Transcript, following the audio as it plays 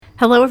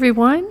Hello,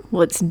 everyone.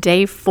 Well, it's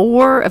day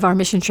 4 of our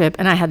mission trip,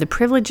 and I had the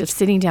privilege of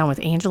sitting down with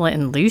Angela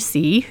and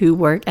Lucy, who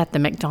work at the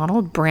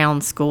McDonald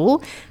Brown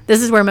School.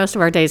 This is where most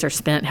of our days are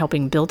spent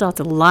helping build out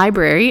the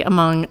library,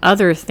 among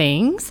other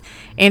things.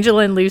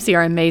 Angela and Lucy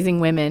are amazing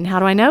women. How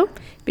do I know?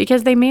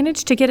 Because they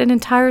managed to get an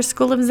entire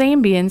school of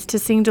Zambians to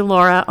sing to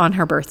Laura on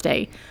her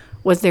birthday.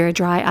 Was there a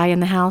dry eye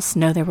in the house?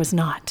 No, there was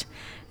not.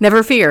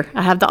 Never fear,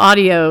 I have the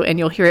audio and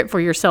you'll hear it for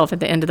yourself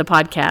at the end of the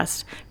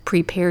podcast.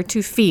 Prepare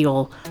to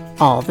feel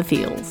all the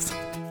feels.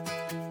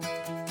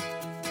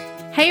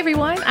 Hey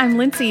everyone, I'm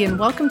Lindsay and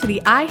welcome to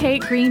the I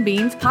Hate Green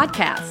Beans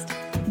podcast.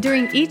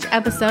 During each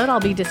episode, I'll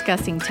be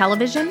discussing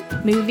television,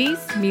 movies,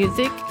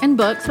 music, and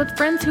books with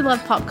friends who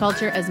love pop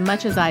culture as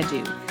much as I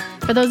do.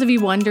 For those of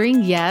you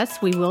wondering,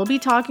 yes, we will be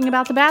talking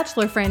about the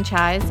Bachelor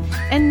franchise.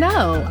 And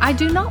no, I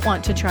do not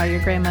want to try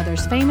your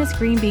grandmother's famous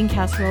green bean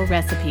casserole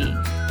recipe.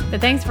 But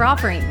thanks for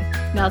offering.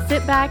 Now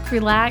sit back,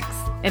 relax,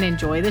 and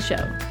enjoy the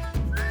show.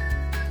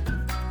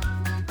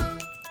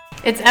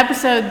 It's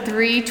episode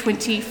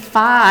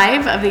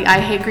 325 of the I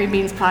Hate Green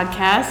Beans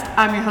podcast.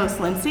 I'm your host,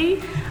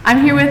 Lindsay.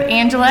 I'm here with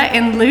Angela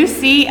and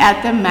Lucy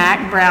at the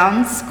Mac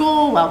Brown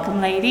School.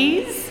 Welcome,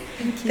 ladies.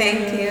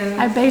 Thank you.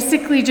 I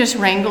basically just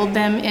wrangled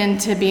them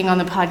into being on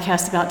the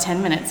podcast about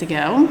 10 minutes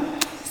ago.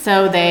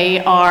 So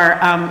they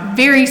are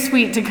very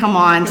sweet to come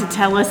on to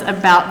tell us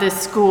about this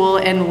school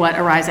and what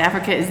Arise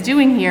Africa is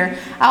doing here.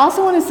 I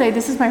also want to say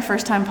this is my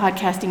first time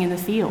podcasting in the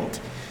field.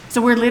 So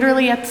we're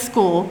literally at the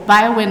school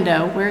by a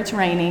window where it's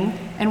raining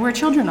and where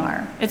children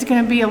are. It's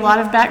going to be a lot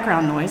of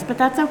background noise, but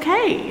that's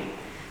okay.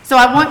 So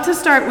I want to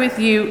start with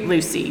you,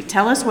 Lucy.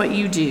 Tell us what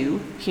you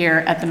do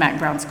here at the Mac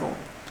Brown School.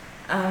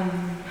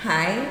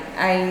 Hi,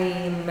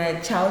 I'm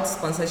a child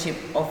sponsorship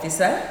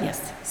officer.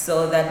 Yes.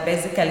 So that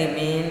basically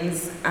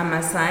means I'm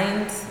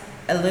assigned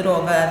a little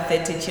over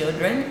 30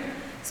 children.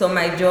 So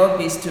my job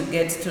is to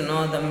get to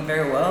know them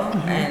very well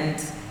and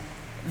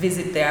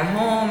visit their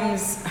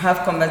homes, have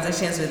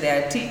conversations with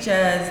their teachers,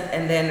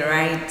 and then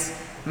write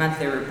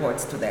monthly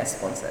reports to their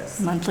sponsors.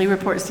 Monthly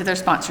reports to their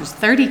sponsors.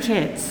 30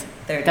 kids.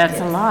 30 That's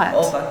kids. a lot.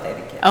 Over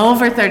 30 kids.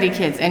 Over 30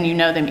 kids, and you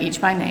know them each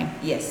by name?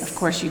 Yes. Of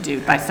course you do,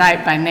 by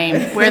sight, by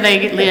name, where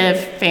they live,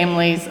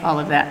 families, all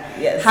of that.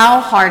 Yes. How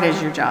hard is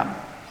your job?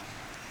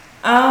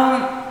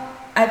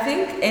 I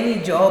think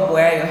any job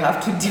where you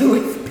have to deal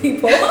with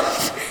people,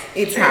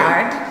 it's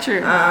hard.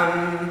 True.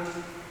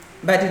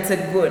 But it's a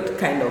good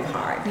kind of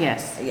hard.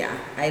 Yes. Yeah,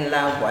 I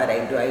love what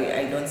I do.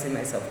 I don't see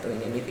myself doing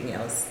anything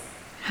else.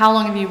 How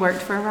long have you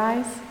worked for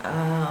Arise?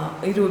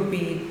 It would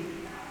be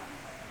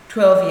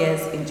 12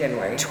 years in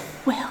January.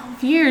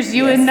 12 years.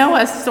 You Yes. and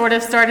Noah sort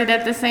of started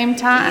at the same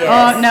time?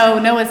 Yes. Oh, no,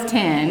 Noah's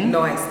 10.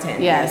 No, it's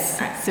 10.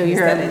 Yes. So we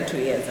you're started 2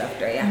 years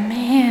after, yeah.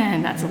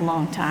 Man, that's a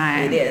long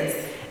time. It is.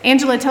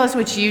 Angela, tell us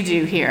what you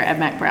do here at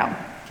Mac Brown.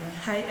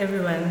 Hi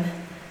everyone,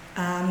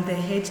 I'm the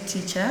head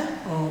teacher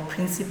or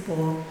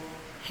principal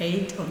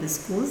head of the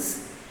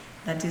schools,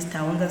 that is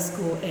Taonga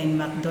School and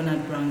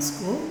McDonald Brown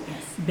School.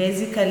 Yes.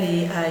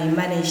 Basically, I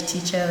manage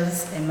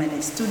teachers, I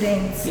manage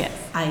students, Yes.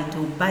 I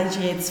do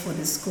budgets for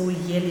the school,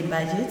 yearly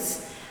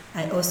budgets.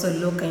 I also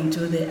look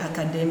into the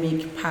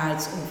academic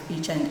parts of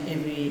each and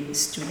every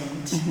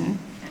student.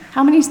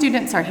 How many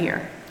students are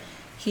here?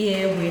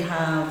 Here we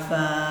have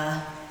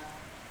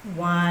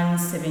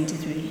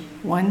 173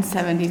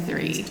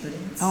 173.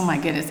 students. Oh my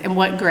goodness. And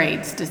what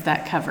grades does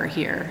that cover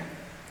here?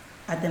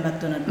 At the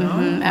McDonald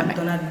Brown. At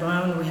McDonald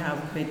Brown, we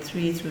have grade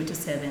 3 through to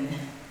 7.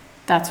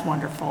 That's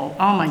wonderful.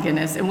 Oh my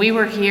goodness. And we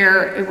were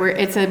here,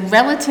 it's a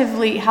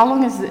relatively, how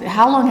long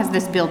has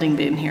this building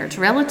been here? It's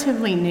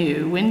relatively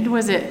new. When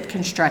was it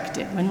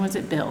constructed? When was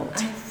it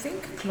built? I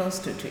think close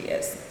to 2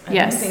 years. I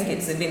Yes. don't think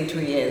it's been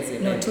 2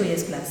 years. No, 2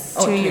 years plus.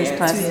 Oh, 2 years 2 years.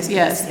 plus. 2 years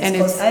Yes. plus, And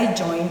because it's, I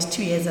joined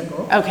 2 years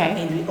ago. Okay.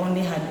 And we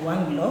only had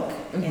one block,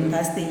 and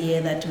that's the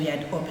year that we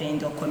had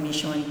opened or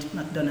commissioned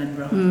McDonald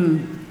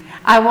Brown.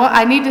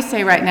 I need to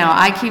say right now,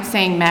 I keep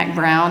saying Mac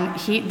Brown.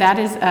 That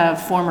is a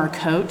former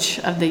coach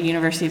of the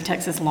University of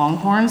Texas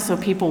Longhorns. So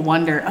people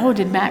wonder, oh,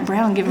 did Mac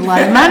Brown give a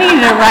lot of money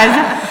to Rise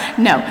Up?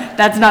 No,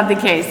 that's not the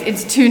case.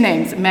 It's 2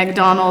 names,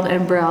 McDonald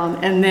and Brown,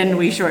 and then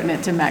we shorten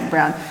it to Mac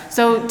Brown.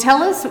 So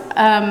tell us,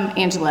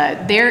 Angela,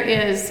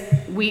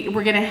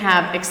 we're going to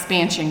have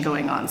expansion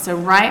going on. So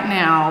right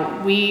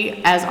now,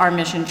 we as our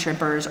mission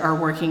trippers are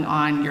working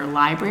on your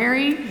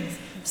library.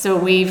 So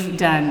we've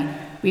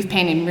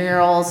painted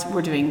murals,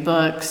 we're doing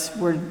books,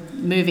 we're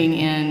moving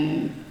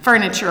in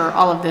furniture,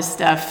 all of this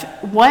stuff.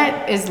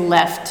 What is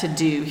left to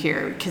do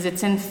here? Because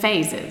it's in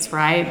phases,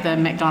 right? The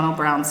McDonald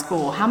Brown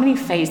School. How many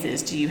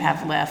phases do you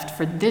have left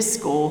for this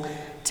school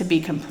to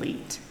be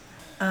complete?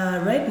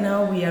 Right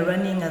now, we are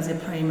running as a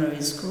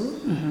primary school,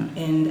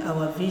 and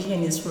our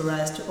vision is for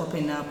us to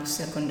open up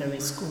secondary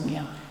school.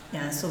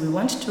 Yeah, so we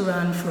want to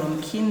run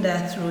from kinder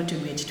through to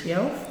grade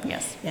 12.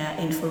 Yes. Yeah,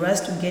 and for us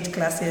to get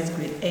classes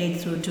grade 8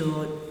 through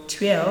to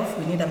 12,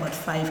 we need about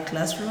 5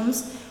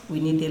 classrooms. We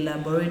need a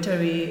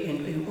laboratory,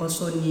 and we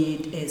also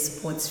need a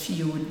sports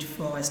field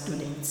for our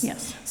students.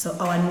 Yes. So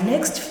our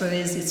next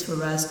phase is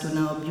for us to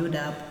now build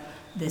up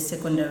the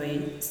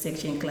secondary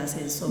section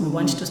classes. So we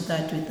want to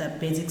start with a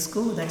basic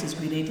school, that is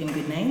grade 8 and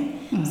grade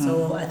 9.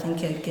 So I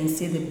think you can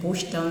see the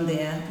bush down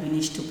there. We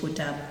need to put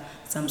up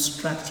some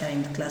structure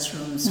in the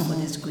classrooms for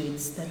these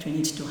grades that we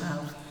need to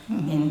have.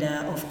 And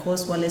of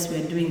course, while we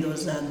are doing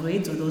those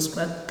grades or those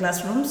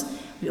classrooms,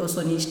 we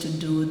also need to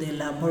do the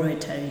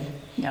laboratory.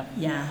 Yep.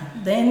 Yeah.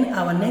 Then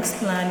our next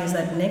plan is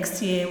that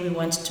next year we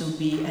want to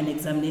be an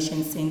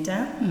examination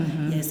center.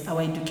 Yes,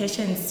 our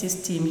education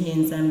system here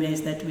in Zambia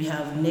is that we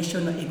have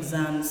national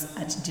exams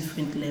at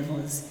different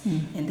levels.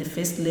 And the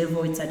first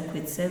level it's at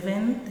grade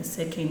 7, the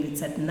second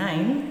it's at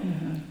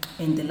 9,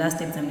 and the last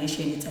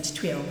examination it's at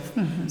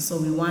 12.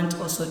 So we want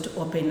also to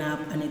open up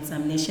an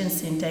examination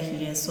center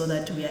here so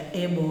that we are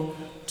able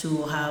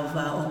to have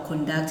or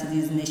conduct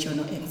these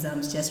national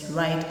exams just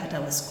right at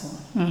our school.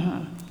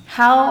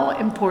 How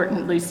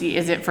important, Lucy,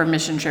 is it for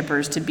mission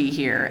trippers to be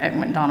here at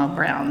McDonald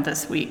Brown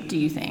this week, do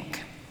you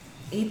think?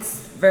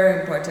 It's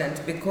very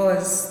important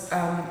because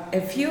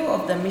a few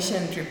of the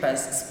mission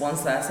trippers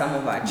sponsor some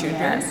of our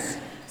children. Yes.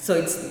 So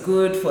it's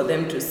good for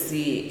them to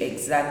see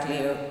exactly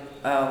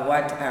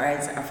what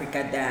Arise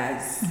Africa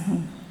does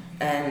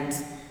and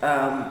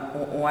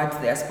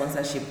what their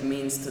sponsorship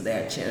means to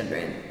their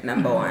children,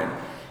 number one.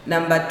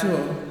 Number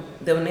two,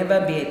 there will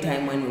never be a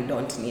time when we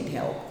don't need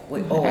help.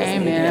 We always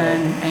need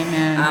help.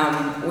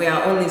 Amen. We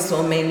are only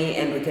so many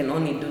and we can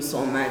only do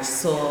so much.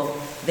 So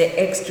the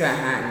extra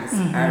hands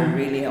are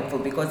really helpful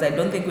because I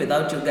don't think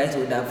without you guys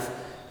would have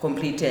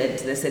completed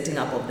the setting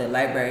up of the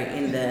library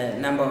in the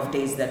number of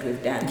days that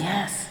we've done.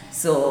 Yes.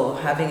 So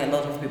having a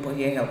lot of people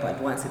here help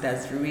at once, it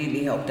has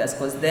really helped us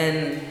because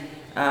then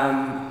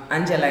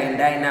Angela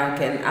and I now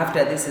can,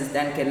 after this is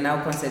done, can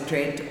now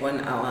concentrate on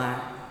our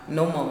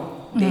normal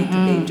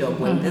day-to-day job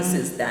when this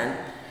is done.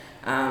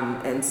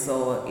 And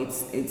so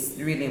it's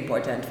really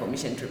important for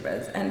mission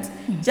troopers and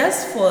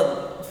just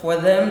for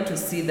them to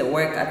see the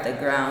work at the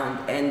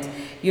ground. And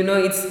you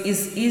know,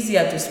 it's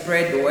easier to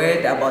spread the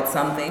word about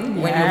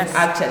something when you've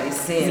actually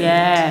seen.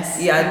 Yes.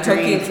 Yeah,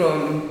 talking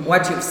from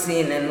what you've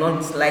seen and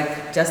not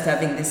like just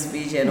having this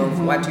vision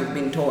of what you've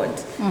been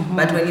taught.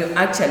 But when you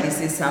actually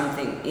see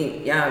something,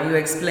 you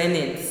explain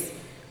it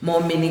more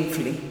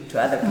meaningfully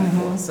to other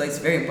people. So it's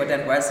very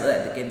important for us so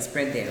that they can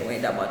spread their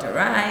word about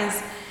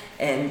Arise.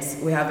 And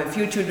we have a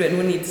few children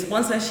who need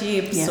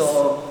sponsorship. Yes.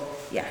 So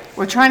yeah.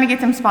 We're trying to get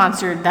them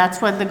sponsored.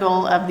 That's what the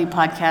goal of the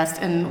podcast.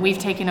 And we've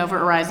taken over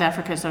Arise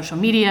Africa social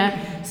media.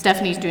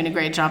 Stephanie's doing a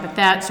great job at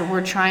that. So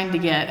we're trying to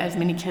get as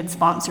many kids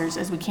sponsors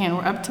as we can.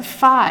 We're up to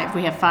 5.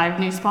 We have 5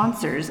 new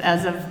sponsors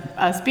as of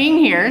us being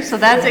here. So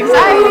that's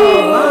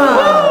exciting.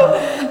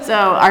 Wow. So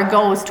our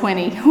goal was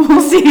 20.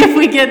 We'll see if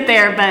we get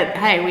there. But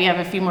hey, we have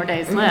a few more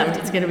days left.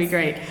 It's going to be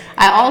great.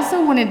 I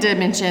also wanted to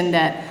mention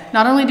that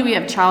not only do we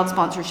have child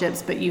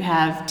sponsorships, but you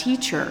have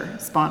teacher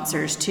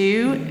sponsors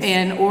too,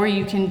 and or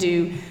you can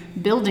do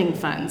building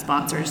fund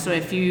sponsors. So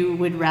if you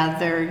would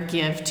rather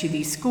give to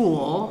the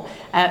school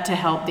to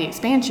help the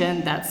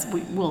expansion,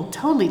 we'll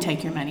totally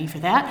take your money for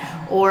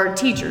that, or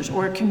teachers,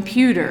 or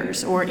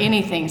computers, or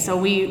anything. So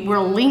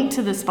we'll link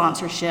to the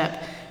sponsorship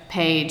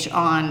page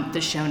on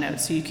the show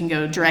notes, so you can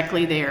go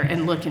directly there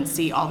and look and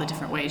see all the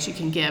different ways you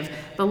can give.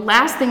 The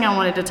last thing I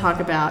wanted to talk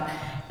about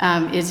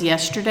is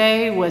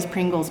yesterday was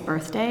Pringle's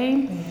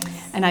birthday,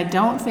 and I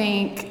don't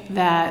think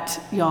that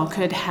y'all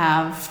could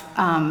have,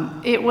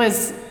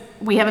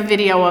 we have a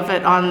video of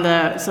it on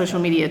the social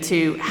media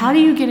too. How do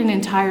you get an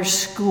entire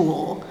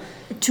school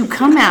to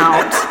come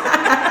out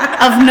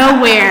of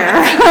nowhere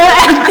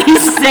at the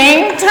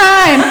same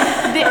time?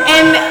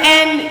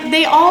 And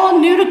they all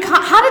knew to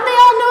come. How did they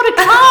all know to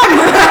come?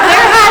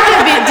 There had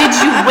to be, did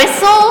you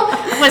whistle?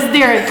 Was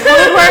there a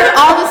code word?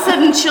 All of a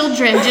sudden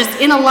children just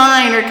in a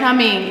line are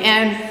coming,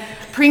 and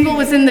Pringle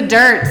was in the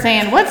dirt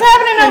saying, "What's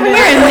happening over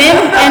here?"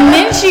 And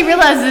then she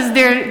realizes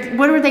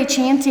what were they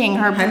chanting?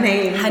 Her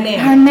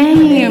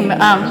name.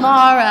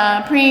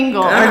 Laura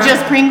Pringle, or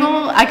just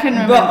Pringle? I couldn't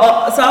remember.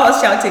 So I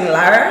was shouting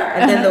Lara,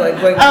 and then they were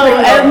going.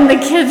 And the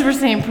kids were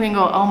saying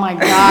Pringle. Oh my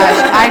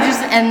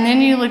gosh! And then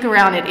you look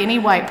around at any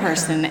white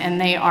person, and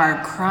they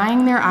are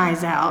crying their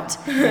eyes out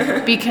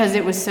because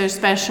it was so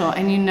special.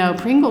 And you know,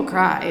 Pringle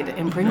cried,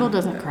 and Pringle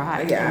doesn't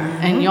cry. Yeah.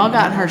 And y'all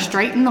got her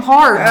straight in the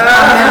heart.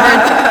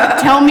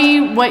 Tell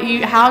me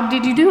how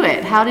did you do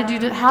it? How did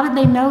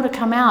they know to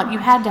come out? You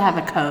had to have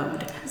a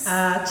code.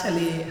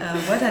 Actually,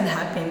 what had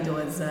happened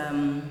was,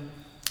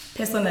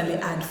 personally,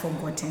 I'd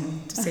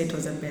forgotten to say it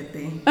was a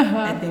birthday.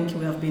 I think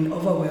we have been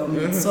overwhelmed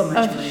with so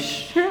much work.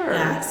 Sure.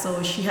 Yeah,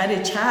 so she had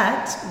a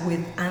chat with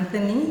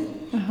Anthony.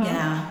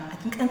 Yeah, I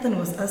think Anthony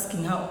was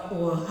asking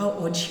how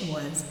old she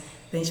was.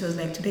 Then she was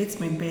like, "Today it's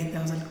my birthday."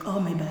 I was like,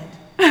 "Oh, my bad."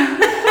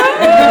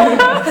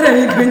 What are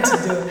we going to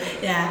do?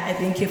 Yeah, I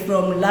think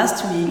from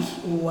last week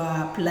we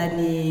were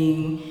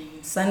planning.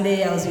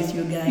 Sunday I was with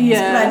you guys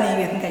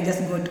planning. I think I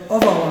just got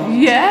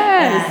overwhelmed.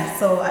 Yes. Yeah,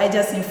 so I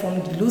just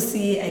informed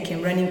Lucy. I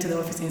came running to the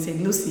office and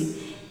said,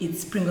 "Lucy,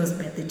 it's Pringle's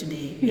birthday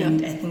today,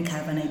 and I think I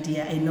have an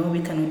idea. I know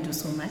we cannot do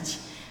so much,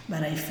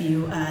 but I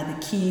feel the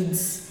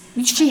kids.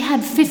 She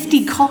had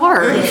 50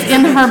 cards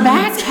in her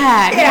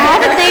backpack.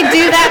 How did they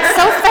do that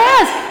so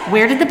fast?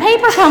 Where did the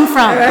paper come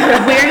from?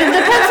 Where did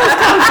the pencils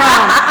come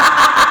from?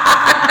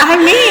 I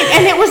mean,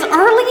 and it was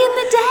early in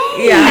the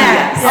day.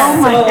 Yeah.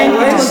 Oh my And it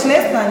goodness. was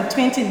less than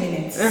 20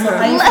 minutes. So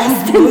I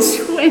Less informed than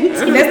Lucy.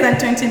 20. Less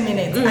than 20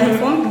 minutes. I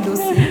informed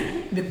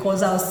Lucy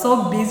because I was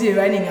so busy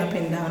running up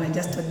and down. I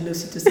just told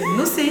Lucy to say,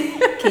 Lucy,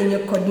 can you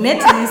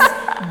coordinate this?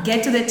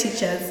 Get to the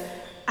teachers.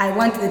 I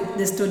want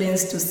the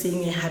students to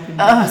sing a happy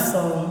birthday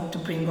song to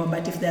Pringle,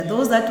 but if there are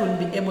those that will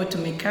be able to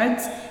make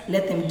cards,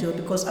 let them do it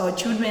because our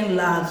children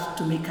love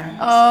to make cards.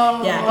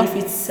 Yeah, if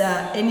it's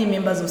any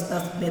members of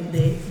staff's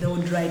birthday, they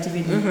would write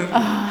even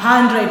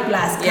 100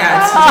 plus cards.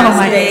 Yeah,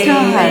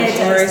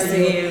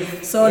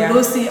 So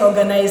Lucy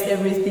organized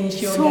everything.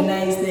 She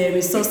organized the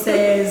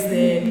resources.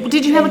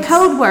 Did you have a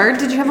code word?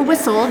 Did you have a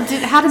whistle?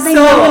 How did they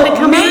know when to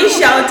come me out?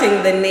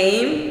 shouting the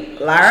name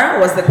Lara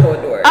was the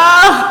code word.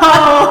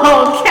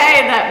 Oh,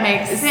 okay, that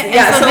makes sense.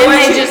 Yeah, And so so then when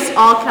they she- just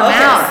all come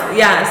out.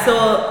 Yeah,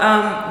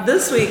 so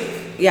this week,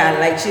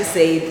 like she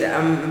said,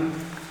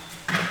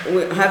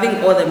 we're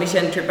having all the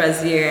mission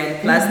trippers here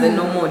and plus the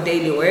normal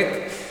daily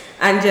work.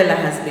 Angela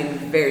has been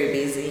very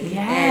busy.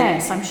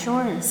 Yes, I'm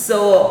sure.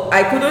 So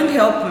I couldn't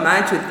help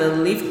much with the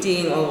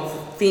lifting of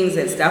things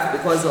and stuff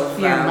because of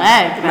Your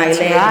leg, my that's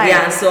leg. right.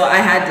 Yeah, so I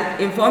had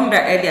informed her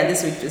earlier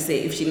this week to say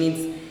if she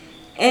needs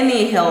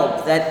any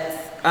help that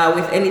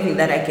with anything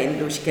that I can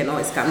do, she can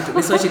always come to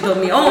me. So she told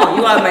me, "Oh,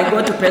 you are my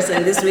go-to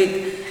person this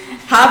week.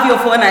 Have your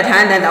phone at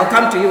hand, and I'll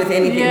come to you with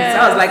anything." Yes. So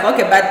I was like,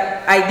 "Okay,"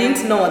 but I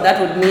didn't know that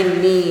would mean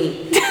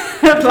me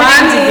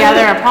Putting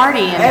together a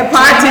party in a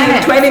party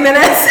in 20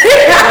 minutes.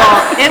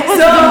 It was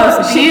So the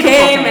most she beautiful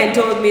came thing. and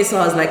told me, so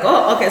I was like,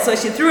 oh, okay. So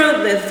she threw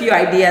the few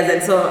ideas,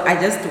 and so I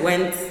just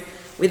went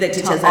with the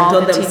teachers and all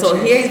told the them, so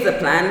teachers. here's the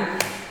plan.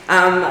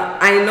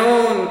 I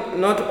know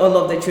not all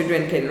of the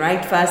children can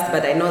write fast,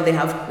 but I know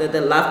they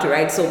love to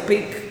write. So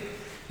pick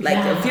like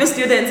a few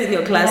students in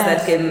your class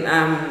that can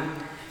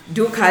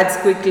do cards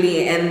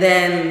quickly, and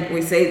then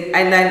we said,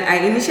 and then I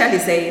initially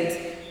said,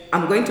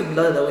 I'm going to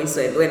blow the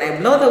whistle, and when I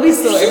blow the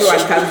whistle, everyone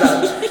comes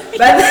out.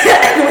 But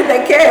with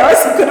the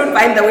chaos, we couldn't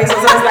find the whistle,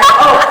 so I was like,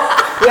 oh,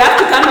 we have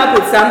to come up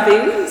with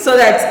something so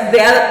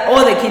that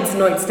all the kids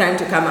know it's time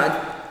to come out.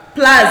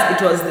 Plus,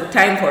 it was the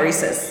time for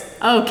recess.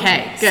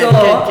 Okay, good, So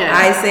good.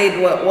 I said,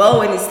 well,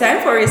 when it's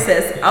time for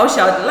recess, I'll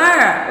shout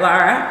Lara,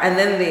 Lara, and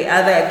then the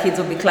other kids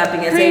will be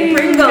clapping and saying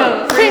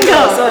Pringle,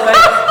 Pringle. So like,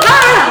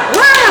 Lara,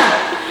 Lara,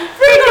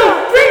 Pringle,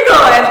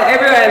 Pringle, and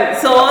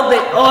everyone. So they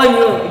all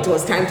knew it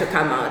was time to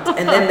come out,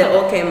 and then they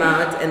all came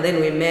out, and then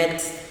we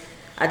met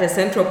at a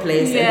central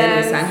place, and then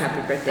we sang happy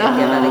birthday and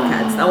gave out the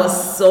cards. That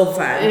was so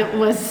fun. It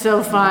was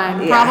so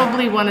fun. Yeah.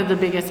 Probably one of the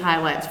biggest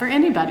highlights for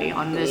anybody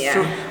on this Yeah.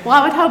 tour. Well,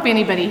 I would hope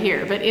anybody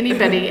here, but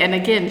anybody. And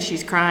again,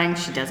 she's crying.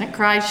 She doesn't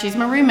cry. She's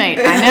my roommate.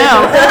 I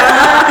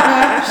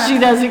know. She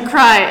doesn't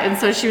cry. And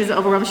so she was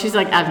overwhelmed. She's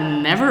like, I've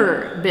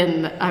never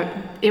been.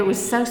 It was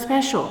so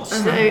special.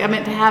 I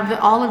meant to have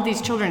all of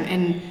these children,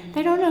 and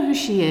they don't know who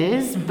she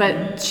is,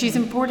 but she's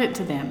important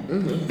to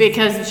them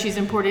because she's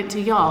important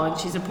to y'all, and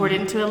she's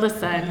important to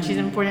Alyssa, and she's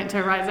important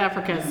to Rise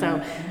Africa.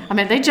 So, I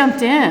mean, they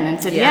jumped in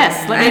and said,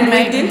 yes, let and me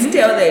make. we didn't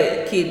tell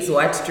the kids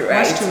what to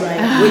write. What to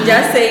write. We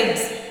just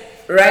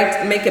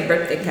said, make a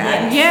birthday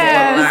card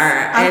Yes. for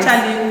Lara. And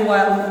Actually,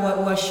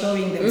 we were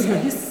showing them. So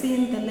have you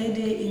seen the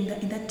lady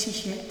in that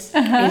t-shirt?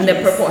 in the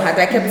purple hat,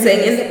 I kept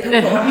saying in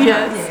the purple hat.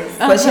 Yes.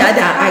 Because she had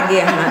her Aggie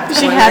hat.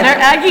 She on. had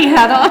her Aggie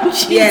hat on.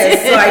 She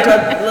Yes, did. so I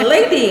thought the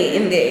lady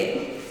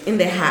in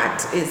the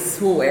hat is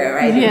who we're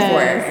writing Yes.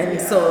 for, and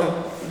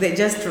so they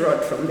just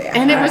wrote from there.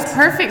 And it was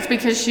perfect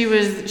because she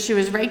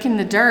was raking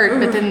the dirt,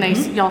 but then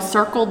y'all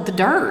circled the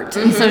dirt,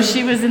 and so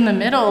she was in the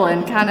middle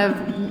and kind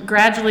of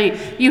gradually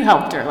you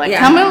helped her, like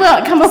come and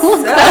look So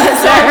closer.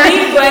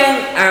 me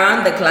going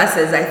around the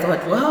classes, I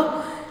thought, well,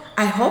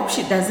 I hope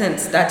she doesn't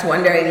start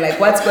wondering like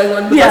what's going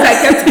on, because I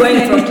kept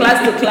going from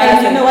class to class.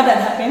 And you know what had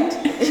happened?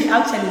 She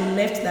actually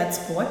left that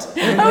spot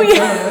and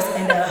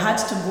and I had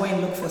to go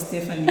and look for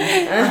Stephanie.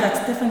 I was like,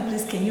 Stephanie,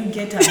 please, can you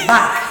get her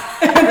back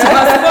to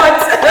her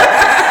spot?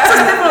 So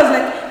Stephanie was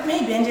like,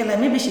 maybe Angela,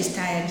 maybe she's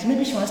tired,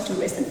 maybe she wants to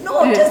rest.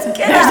 No, just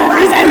get her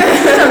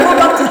back. So go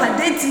back to her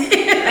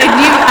dating. And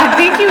I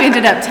think you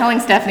ended up telling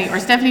Stephanie, or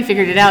Stephanie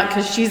figured it out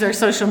because she's our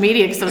social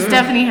media. So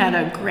Stephanie had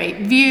a great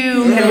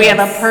view, and we have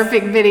a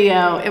perfect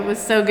video. It was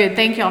so good.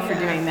 Thank y'all for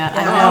doing that.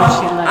 I know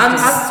she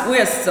loved it.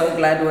 We're so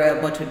glad we're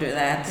able to do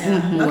that.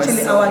 We're Actually,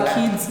 so our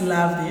glad. kids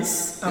love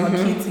this. Our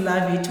kids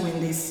love it when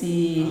they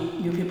see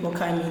you people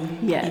coming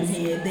in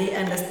here. They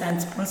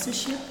understand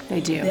sponsorship.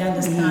 They do. They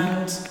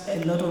understand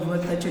a lot of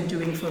work that you're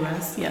doing for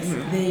us. Yes.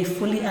 They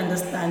fully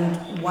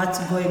understand what's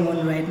going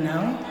on right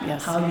now.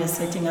 Yes. How you're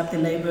setting up the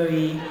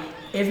library.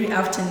 Every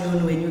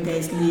afternoon when you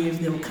guys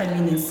leave, they'll come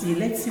in and see,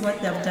 let's see what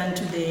they've done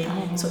today.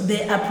 So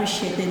they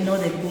appreciate, they know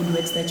the good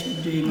works that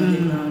you're doing on the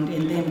ground,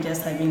 and them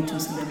just having to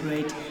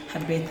celebrate her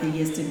birthday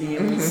yesterday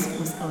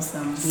was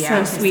awesome. So Thank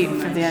you sweet so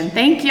for much. them.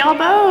 Thank y'all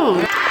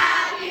both.